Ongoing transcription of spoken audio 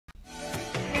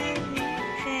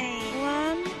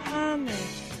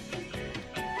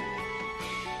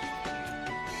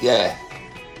Yeah.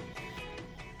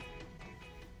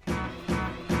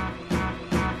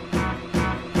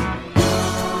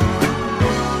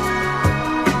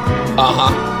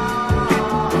 Uh-huh.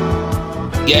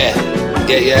 Yeah.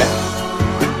 Yeah.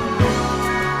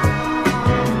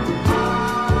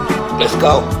 Let's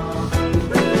go.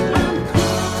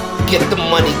 Get the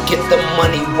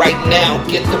money right now.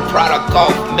 Get the product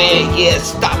off, man. Yeah,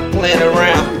 stop playing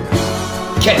around.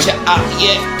 Catch it up,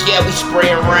 yeah, we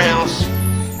spraying rounds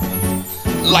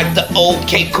like the old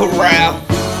K Corral.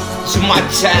 It's my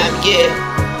time, yeah.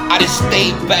 I done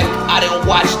stayed back, I done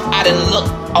watched, I done looked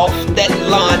off that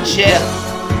launch, yeah.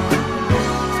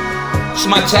 It's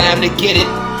my time to get it.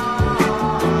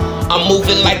 I'm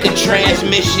moving like a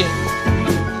transmission.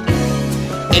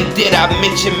 And did I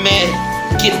mention, man,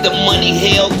 get the money,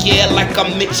 hell yeah, like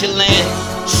I'm Michelin.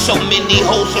 So many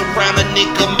hoes around a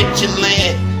nigga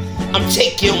Michelin. I'm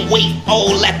taking weight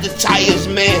all at the tires,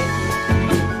 man.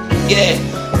 Yeah,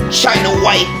 China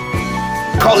white,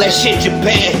 call that shit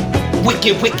Japan.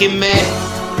 Wicked, man.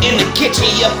 In the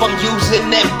kitchen, yup, I'm using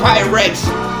that Pyrex.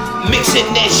 Mixing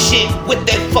that shit with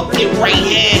that fucking right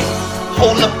hand.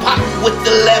 Hold the pot with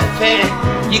the left hand.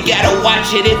 You gotta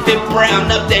watch it if it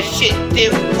brown up, that shit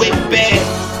dip with bad.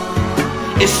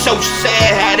 It's so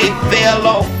sad how they fell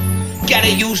off.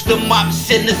 Gotta use the mops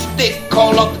and the stick,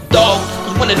 call off the dog.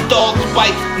 Cause when the dogs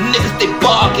bite, niggas they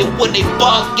bark. And when they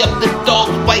bark, yup, the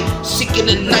dogs bite. Sick in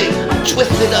the night,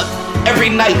 twisted up every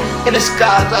night. In the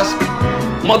skies,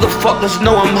 motherfuckers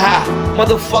know I'm high.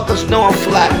 Motherfuckers know I'm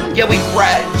fly. Yeah, we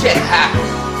ride jet high.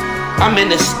 I'm in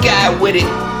the sky with it.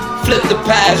 Flip the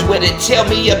pies with it. Tell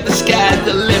me up the sky's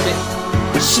the limit.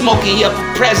 Smoking up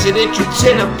a presidential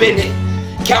tin up in it.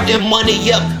 Counting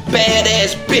money up,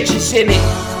 badass bitches in it.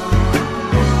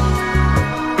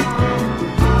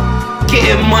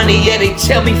 Getting money, yeah, they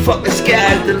tell me fuck the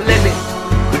sky's the limit.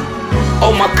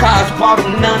 All my cars bought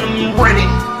them, none of them rented.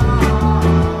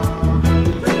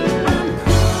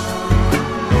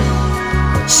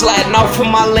 Sliding off of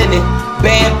my linen.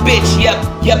 Bad bitch,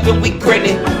 yup, and we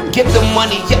grinning. Get the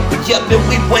money, yup, and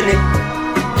we winning.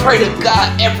 Pray to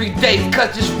God every day,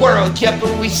 cause this world, yup,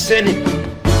 and we sinning.